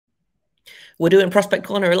We're doing Prospect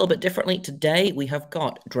Corner a little bit differently. Today, we have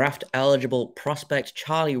got draft-eligible prospect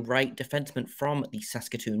Charlie Wright, defenseman from the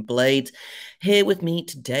Saskatoon Blades, here with me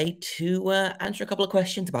today to answer a couple of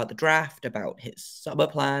questions about the draft, about his summer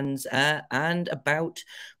plans, and about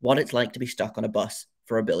what it's like to be stuck on a bus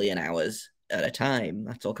for a billion hours at a time.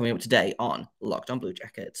 That's all coming up today on Locked on Blue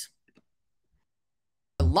Jackets.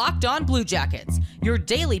 Locked on Blue Jackets, your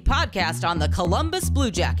daily podcast on the Columbus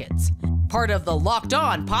Blue Jackets. Part of the Locked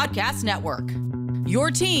On Podcast Network.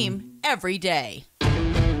 Your team every day.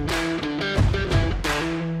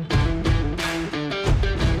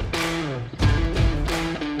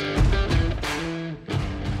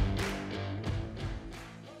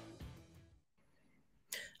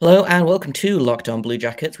 Hello and welcome to Locked On Blue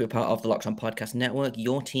Jackets. We're part of the Locked On Podcast Network,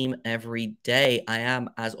 your team every day. I am,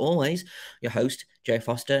 as always, your host, Jay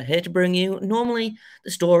Foster, here to bring you normally the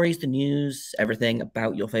stories, the news, everything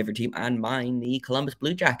about your favorite team and mine, the Columbus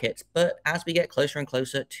Blue Jackets. But as we get closer and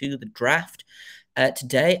closer to the draft,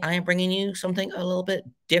 today I am bringing you something a little bit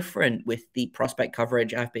different with the prospect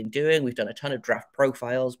coverage I've been doing. We've done a ton of draft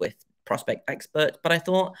profiles with prospect experts, but I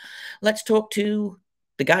thought let's talk to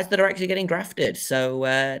the guys that are actually getting drafted. So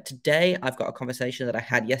today I've got a conversation that I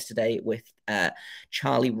had yesterday with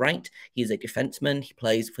Charlie Wright. He's a defenseman. He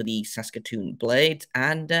plays for the Saskatoon Blades,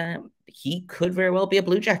 and he could very well be a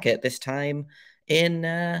Blue Jacket this time in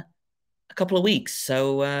a couple of weeks.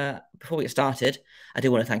 So before we get started, I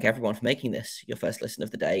do want to thank everyone for making this your first listen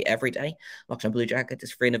of the day every day. Locked on Blue Jacket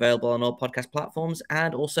is free and available on all podcast platforms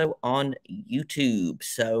and also on YouTube.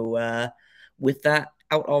 So with that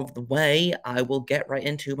out of the way, I will get right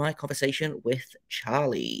into my conversation with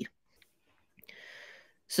Charlie.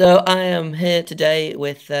 So I am here today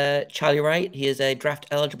with Charlie Wright. He is a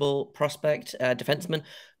draft-eligible prospect defenseman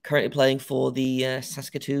currently playing for the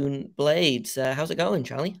Saskatoon Blades. How's it going,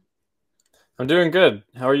 Charlie? I'm doing good.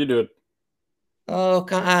 How are you doing? Oh,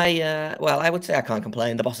 well, I would say I can't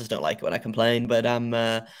complain. The bosses don't like it when I complain, but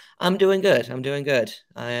I'm doing good. I'm doing good.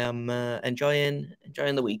 I am enjoying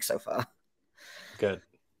the week so far. Good.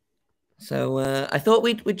 So I thought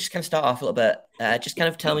we'd just kind of start off a little bit. Just kind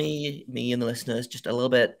of tell me and the listeners just a little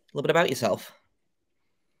bit about yourself.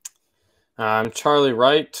 I'm Charlie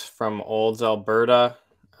Wright from Olds, Alberta.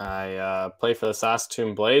 I play for the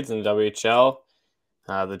Saskatoon Blades in WHL.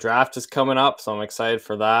 The draft is coming up, so I'm excited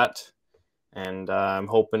for that, and I'm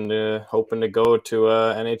hoping to go to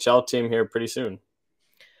a NHL team here pretty soon.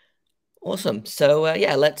 Awesome. So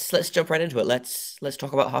yeah, let's jump right into it. Let's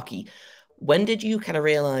talk about hockey. When did you kind of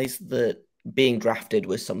realize that being drafted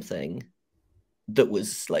was something that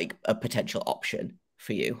was like a potential option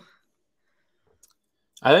for you?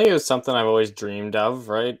 I think it was something I've always dreamed of,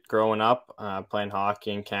 right? Growing up, playing hockey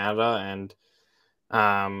in Canada. And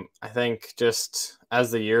I think just as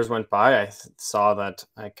the years went by, I saw that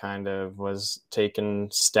I kind of was taking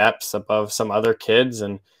steps above some other kids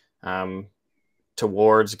and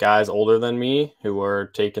towards guys older than me who were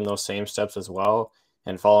taking those same steps as well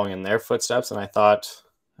and following in their footsteps. And I thought,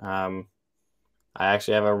 I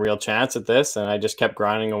actually have a real chance at this. And I just kept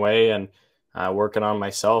grinding away and working on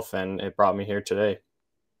myself, and it brought me here today.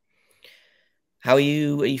 How are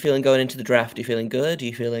you feeling going into the draft? Are you feeling good? Are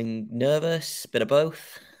you feeling nervous? Bit of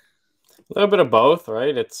both? A little bit of both,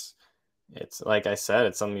 right? It's like I said,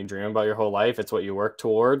 it's something you dream about your whole life. It's what you work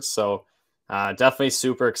towards. So definitely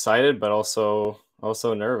super excited, but also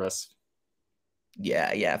nervous.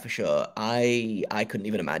 Yeah, for sure. I couldn't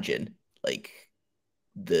even imagine like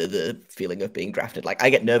the feeling of being drafted. Like I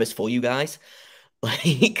get nervous for you guys.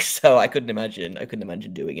 Like so I couldn't imagine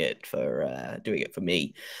doing it for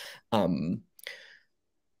me.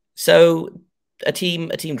 So a team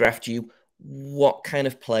drafts you. What kind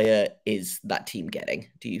of player is that team getting,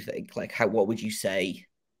 do you think? Like what would you say?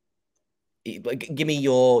 Like, give me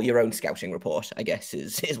your own scouting report, I guess,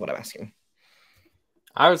 is what I'm asking.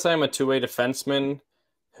 I would say I'm a two-way defenseman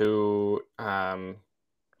who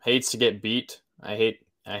hates to get beat. I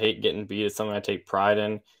hate getting beat. It's something I take pride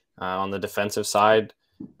in. On the defensive side,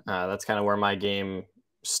 that's kind of where my game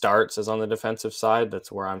starts, is on the defensive side.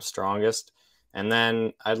 That's where I'm strongest. And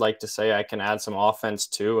then I'd like to say I can add some offense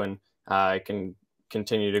too, and I can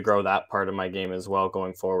continue to grow that part of my game as well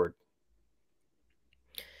going forward.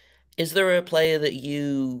 Is there a player that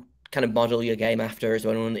you kind of model your game after? Is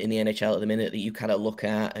there anyone in the NHL at the minute that you kind of look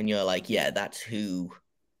at and you're like, yeah, that's who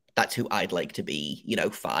I'd like to be,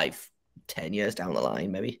 5-10 years down the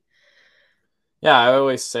line, maybe? Yeah, I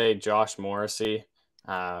always say Josh Morrissey.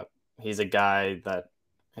 He's a guy that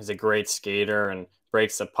is a great skater and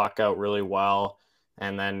breaks the puck out really well.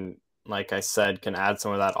 And then, like I said, can add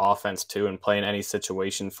some of that offense too and play in any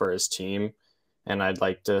situation for his team. And I'd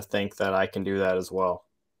like to think that I can do that as well.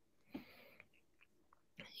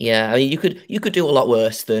 Yeah, I mean, you could do a lot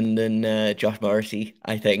worse than Josh Morrissey,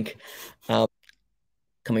 I think. Um,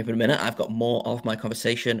 Coming up in a minute, I've got more of my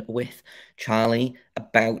conversation with Charlie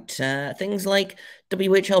about things like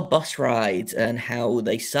WHL bus rides and how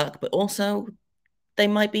they suck, but also they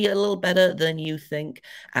might be a little better than you think,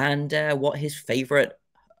 and what his favorite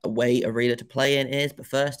away arena to play in is. But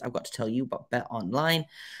first, I've got to tell you about BetOnline,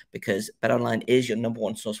 because BetOnline is your number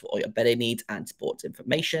one source for all your betting needs and sports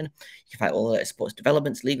information. You can find all the sports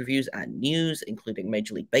developments, league reviews, and news, including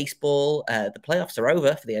Major League Baseball. The playoffs are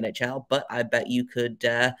over for the NHL, but I bet you could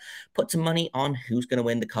put some money on who's going to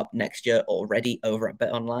win the cup next year already over at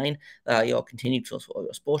BetOnline. Your continued source for all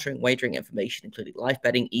your sporting wagering information, including live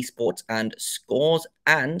betting, esports, and scores.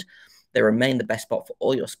 And they remain the best spot for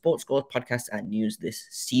all your sports scores, podcasts, and news this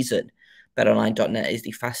season. BetOnline.net is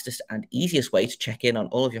the fastest and easiest way to check in on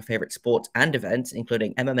all of your favorite sports and events,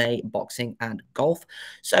 including MMA, boxing, and golf.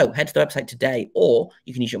 So head to the website today, or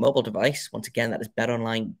you can use your mobile device. Once again, that is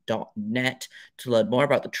BetOnline.net to learn more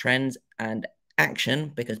about the trends and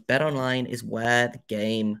action, because BetOnline is where the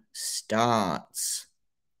game starts.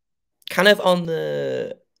 Kind of on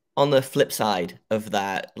the flip side of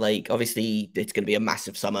that, like obviously it's going to be a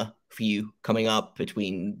massive summer for you coming up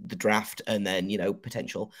between the draft and then,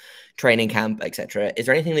 potential training camp, etc. Is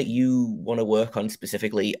there anything that you want to work on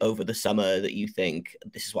specifically over the summer that you think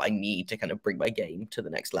this is what I need to kind of bring my game to the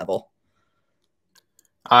next level?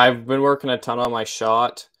 I've been working a ton on my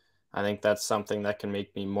shot. I think that's something that can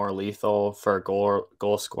make me more lethal for a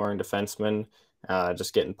goal scoring defenseman.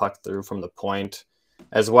 Just getting puck through from the point,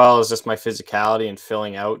 as well as just my physicality and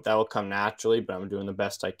filling out. That will come naturally, but I'm doing the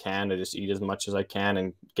best I can to just eat as much as I can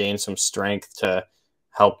and gain some strength to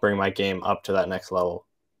help bring my game up to that next level.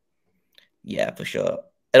 Yeah, for sure.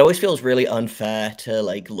 It always feels really unfair to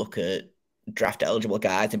look at draft eligible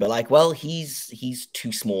guys and be like, well, he's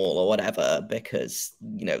too small or whatever, because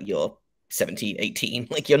you're 17, 18.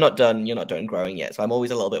 Like you're not done growing yet. So I'm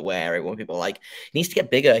always a little bit wary when people are like, he needs to get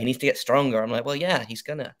bigger, he needs to get stronger. I'm like, well, yeah, he's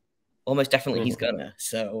gonna. Almost definitely he's gonna.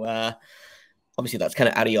 So obviously that's kind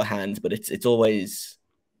of out of your hands, but it's always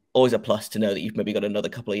a plus to know that you've maybe got another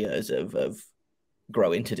couple of years of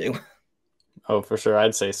growing to do. Oh, for sure.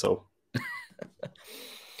 I'd say so.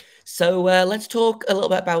 So let's talk a little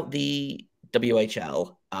bit about the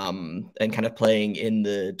WHL and kind of playing in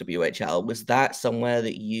the WHL. Was that somewhere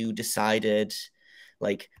that you decided,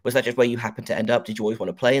 was that just where you happened to end up? Did you always want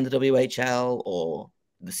to play in the WHL or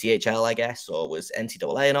the CHL, I guess, or was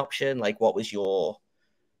NCAA an option? What was your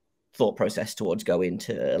thought process towards going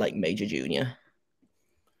to major junior?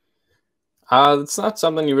 It's not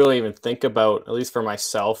something you really even think about, at least for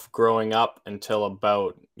myself, growing up until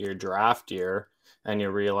about your draft year, and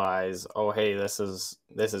you realize, oh, hey, this is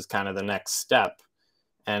kind of the next step.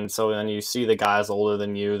 And so then you see the guys older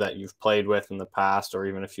than you that you've played with in the past, or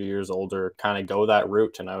even a few years older, kind of go that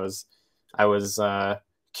route. And I was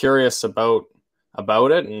curious about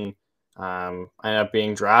it, and I ended up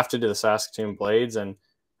being drafted to the Saskatoon Blades, and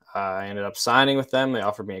I ended up signing with them. They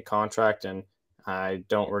offered me a contract, and I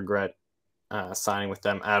don't regret signing with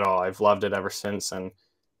them at all. I've loved it ever since, and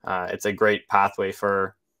it's a great pathway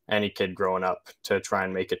for any kid growing up to try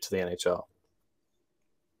and make it to the NHL.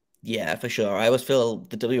 Yeah, for sure. I always feel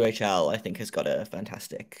the WHL, I think, has got a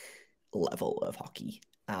fantastic level of hockey.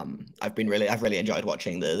 I've really enjoyed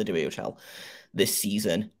watching the WHL this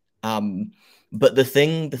season. But the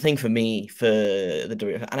thing for me for the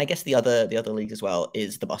WHL, and I guess the other league as well,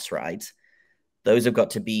 is the bus rides. Those have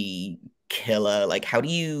got to be killer. How do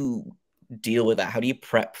you deal with that? How do you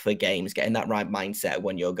prep for games, get in that right mindset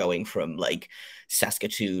when you're going from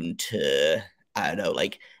Saskatoon to, I don't know,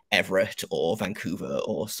 Everett or Vancouver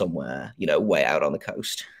or somewhere, way out on the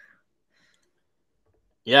coast?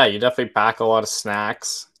 Yeah, you definitely pack a lot of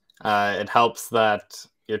snacks. It helps that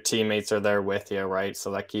your teammates are there with you, right?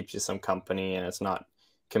 So that keeps you some company, and it's not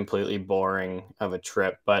completely boring of a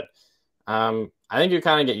trip. But I think you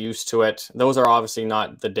kind of get used to it. Those are obviously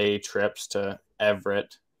not the day trips to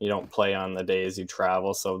Everett. You don't play on the days you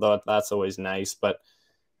travel, so that's always nice. But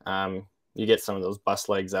you get some of those bus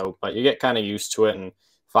legs out, but you get kind of used to it and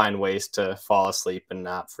find ways to fall asleep and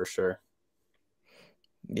nap for sure.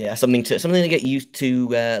 Yeah, something to get used to,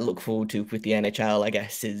 look forward to with the NHL, I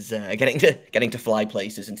guess, is getting to fly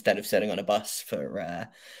places instead of sitting on a bus for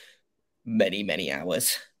many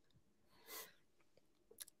hours.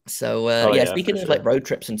 So yeah, speaking of road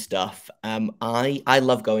trips and stuff, I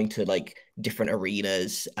love going to different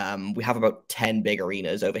arenas. We have about 10 big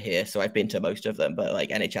arenas over here, so I've been to most of them, but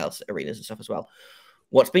NHL arenas and stuff as well.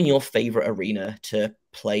 What's been your favorite arena to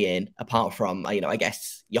play in, apart from, I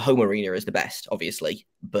guess your home arena is the best, obviously,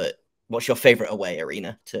 but what's your favorite away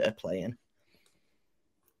arena to play in?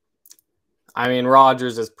 I mean,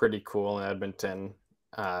 Rogers is pretty cool in Edmonton.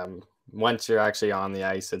 Once you're actually on the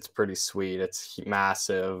ice, it's pretty sweet. It's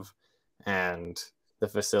massive, and the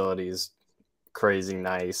facility's crazy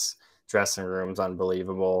nice. Dressing room's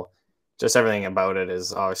unbelievable. Just everything about it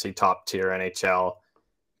is obviously top tier NHL.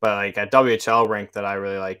 But like at WHL rink that I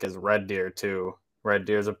really like is Red Deer too. Red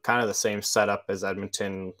Deer is kind of the same setup as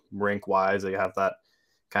Edmonton rink wise. You have that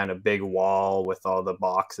kind of big wall with all the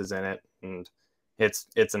boxes in it, and it's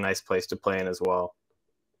a nice place to play in as well.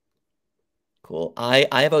 Cool. I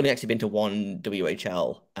have only actually been to one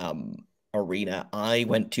WHL arena. I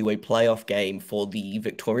went to a playoff game for the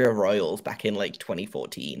Victoria Royals back in like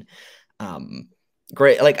 2014.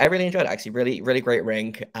 Great, like I really enjoyed it actually. Really, really great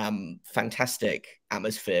rink. Fantastic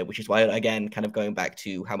atmosphere, which is why again, kind of going back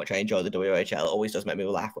to how much I enjoy the WHL, always does make me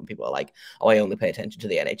laugh when people are like, "Oh, I only pay attention to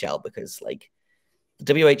the NHL," because like the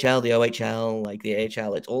WHL, the OHL, like the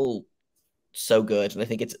AHL, it's all so good, and I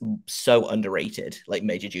think it's so underrated, like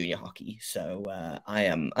major junior hockey. So I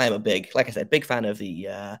am a big, like I said, big fan of the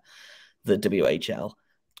WHL.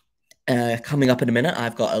 Coming up in a minute,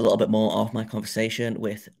 I've got a little bit more of my conversation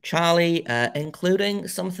with Charlie, including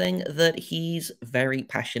something that he's very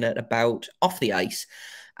passionate about off the ice.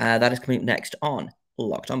 That is coming next on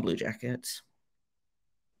Locked On Blue Jackets.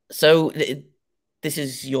 So this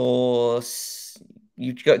is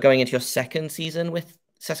going into your second season with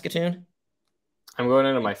Saskatoon? I'm going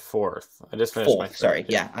into my fourth. I just finished my third. Sorry,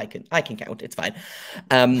 yeah, I can count. It's fine.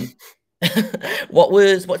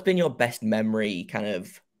 What's been your best memory kind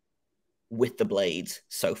of with the Blades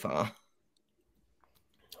so far?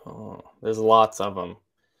 Oh, there's lots of them.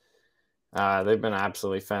 They've been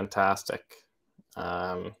absolutely fantastic.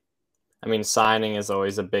 I mean, signing is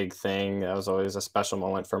always a big thing. That was always a special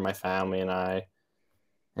moment for my family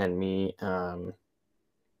and me.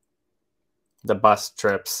 The bus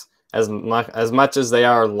trips, as much as they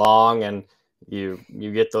are long, and you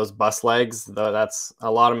get those bus legs, though, that's a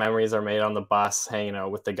lot of memories are made on the bus hanging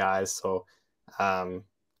out with the guys. So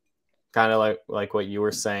kind of like what you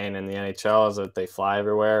were saying in the NHL is that they fly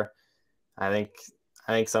everywhere. I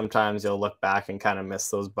think sometimes you'll look back and kind of miss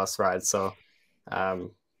those bus rides. So I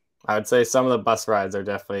would say some of the bus rides are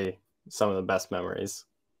definitely some of the best memories.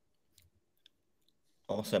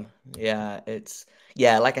 Awesome. Yeah,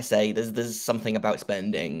 like I say, there's something about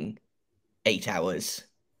spending 8 hours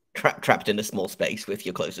trapped in a small space with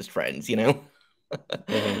your closest friends, you know?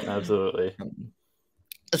 Absolutely.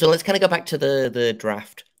 So let's kind of go back to the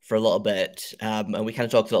draft for a little bit. And we kind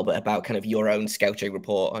of talked a little bit about kind of your own scouting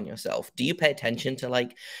report on yourself. Do you pay attention to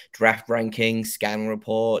like draft rankings, scan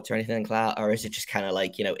reports, or anything like that? Or is it just kind of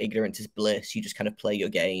like, ignorance is bliss? You just kind of play your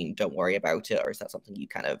game, don't worry about it? Or is that something you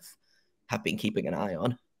kind of have been keeping an eye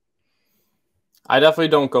on? I definitely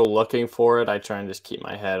don't go looking for it. I try and just keep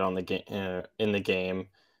my head on the game, in the game,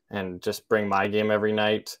 and just bring my game every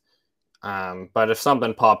night. But if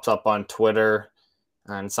something pops up on Twitter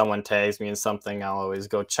and someone tags me in something, I'll always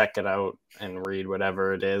go check it out and read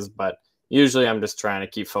whatever it is. But usually I'm just trying to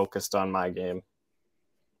keep focused on my game.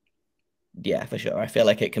 Yeah, for sure. I feel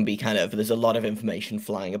like it can be there's a lot of information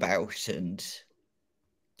flying about, and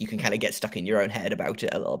you can kind of get stuck in your own head about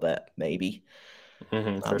it a little bit, maybe.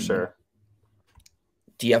 For sure.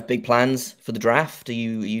 Do you have big plans for the draft? Are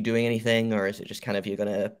you doing anything, or is it just kind of you're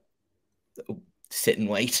gonna sit and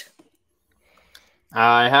wait?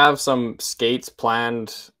 I have some skates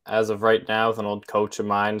planned as of right now with an old coach of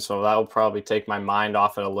mine, so that will probably take my mind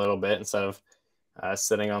off it a little bit instead of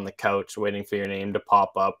sitting on the couch waiting for your name to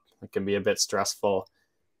pop up. It can be a bit stressful.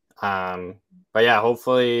 But yeah,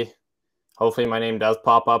 hopefully my name does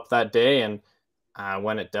pop up that day, and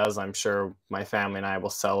when it does, I'm sure my family and I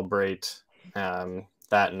will celebrate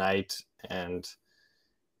that night and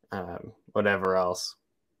whatever else.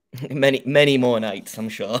 Many more nights, I'm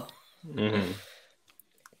sure.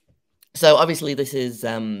 So obviously this is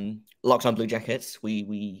Locked On Blue Jackets.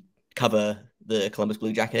 We cover the Columbus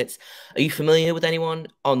Blue Jackets. Are you familiar with anyone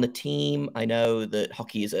on the team? I know that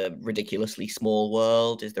hockey is a ridiculously small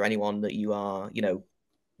world. Is there anyone that you are,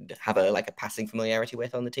 have a passing familiarity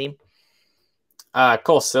with on the team?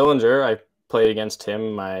 Cole Sillinger. I played against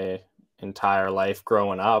him my entire life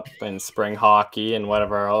growing up in spring hockey and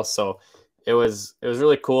whatever else. So it was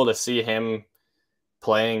really cool to see him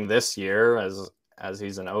playing this year as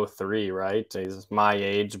he's an 03, right? He's my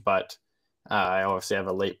age, but I obviously have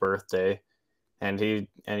a late birthday, and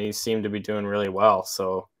he seemed to be doing really well.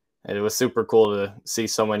 So it was super cool to see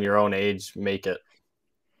someone your own age make it.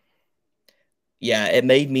 Yeah, it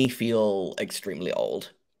made me feel extremely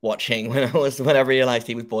old watching when I realized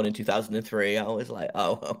he was born in 2003. I was like,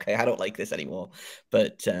 oh, okay, I don't like this anymore.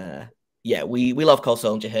 But Yeah, we love Cole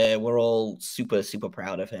Sillinger here. We're all super, super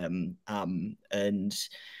proud of him. And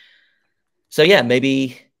so yeah,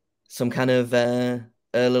 maybe some kind of a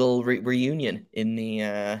little reunion in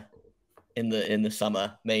the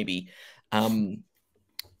summer, maybe. Um,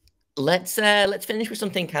 let's finish with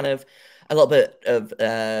something kind of a little bit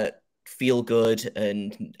of feel good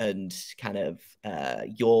and kind of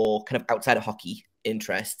your kind of outside of hockey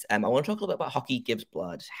interests. I want to talk a little bit about Hockey Gives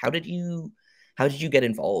Blood. How did you get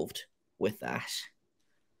involved with that?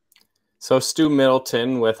 So Stu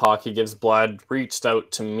Middleton with Hockey Gives Blood reached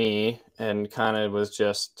out to me and kind of was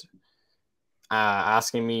just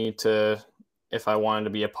asking me if I wanted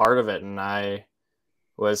to be a part of it, and I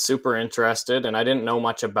was super interested, and I didn't know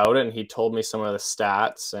much about it, and he told me some of the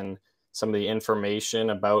stats and some of the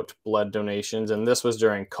information about blood donations, and this was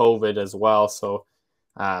during COVID as well, so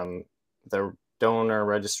the donor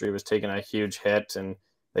registry was taking a huge hit, and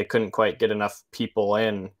they couldn't quite get enough people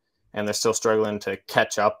in, and they're still struggling to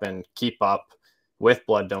catch up and keep up with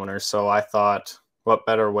blood donors. So I thought, what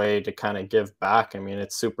better way to kind of give back? I mean,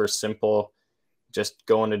 it's super simple, just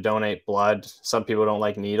going to donate blood. Some people don't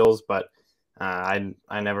like needles, but I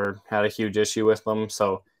never had a huge issue with them.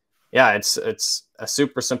 So yeah, it's a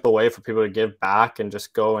super simple way for people to give back and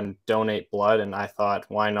just go and donate blood. And I thought,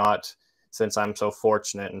 why not? Since I'm so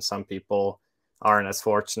fortunate, and some people aren't as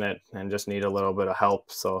fortunate and just need a little bit of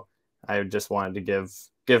help. So I just wanted to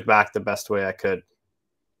give back the best way I could.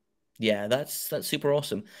 Yeah, that's super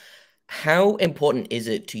awesome. How important is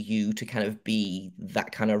it to you to kind of be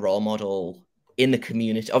that kind of role model in the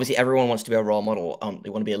community? Obviously, everyone wants to be a role model. They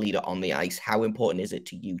want to be a leader on the ice. How important is it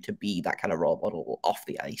to you to be that kind of role model off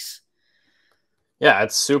the ice? Yeah,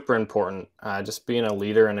 it's super important. Just being a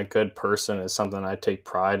leader and a good person is something I take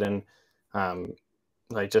pride in. Um,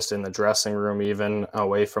 like just in the dressing room, even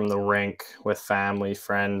away from the rink with family,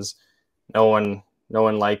 friends. No one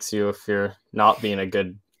likes you if you're not being a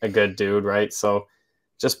good dude, right? So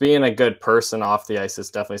just being a good person off the ice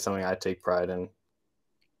is definitely something I take pride in.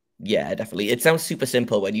 Yeah, definitely. It sounds super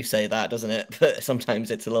simple when you say that, doesn't it? But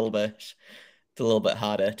sometimes it's a little bit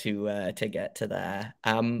harder to get to there.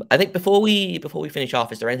 I think before we finish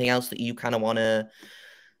off, is there anything else that you kind of want to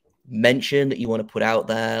mention, that you want to put out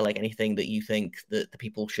there, like anything that you think that the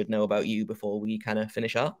people should know about you before we kind of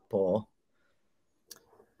finish up? Or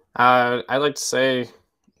I'd like to say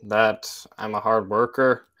that I'm a hard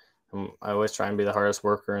worker. I always try and be the hardest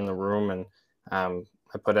worker in the room, and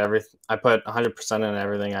I put 100% in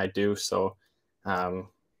everything I do. So um,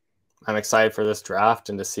 I'm excited for this draft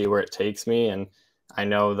and to see where it takes me. And I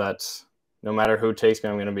know that no matter who takes me,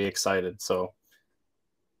 I'm going to be excited. So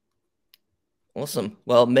awesome.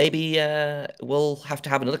 Well, maybe we'll have to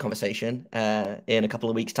have another conversation in a couple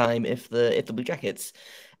of weeks' time if the Blue Jackets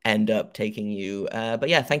end up taking you. But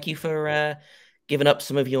yeah, thank you for giving up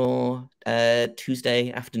some of your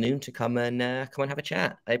Tuesday afternoon to come and have a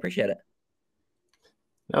chat. I appreciate it.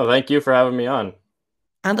 no, thank you for having me on.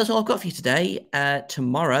 And that's all I've got for you today.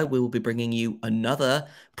 Tomorrow, we will be bringing you another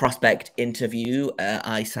prospect interview.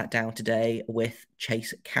 I sat down today with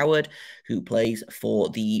Chase Coward, who plays for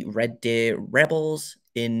the Red Deer Rebels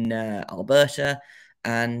in Alberta.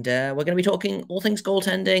 And we're going to be talking all things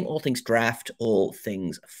goaltending, all things draft, all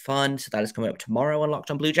things fun. So that is coming up tomorrow on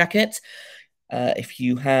Locked on Blue Jackets. If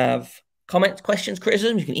you have comments, questions,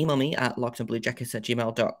 criticisms, you can email me at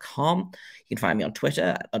lockedonbluejackets@gmail.com. You can find me on Twitter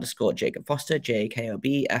at _Jacob Foster,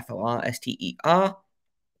 JAKOBFORSTER.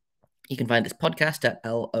 You can find this podcast at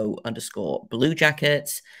LO_Blue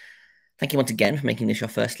Jackets. Thank you once again for making this your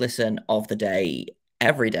first listen of the day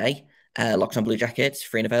every day. Locked on Blue Jackets,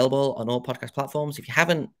 free and available on all podcast platforms. If you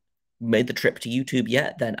haven't made the trip to YouTube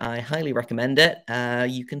yet, then I highly recommend it.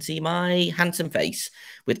 You can see my handsome face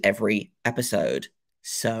with every episode.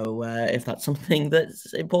 So if that's something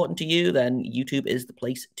that's important to you, then YouTube is the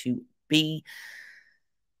place to be.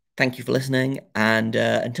 Thank you for listening. And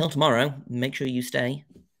until tomorrow, make sure you stay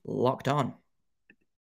locked on.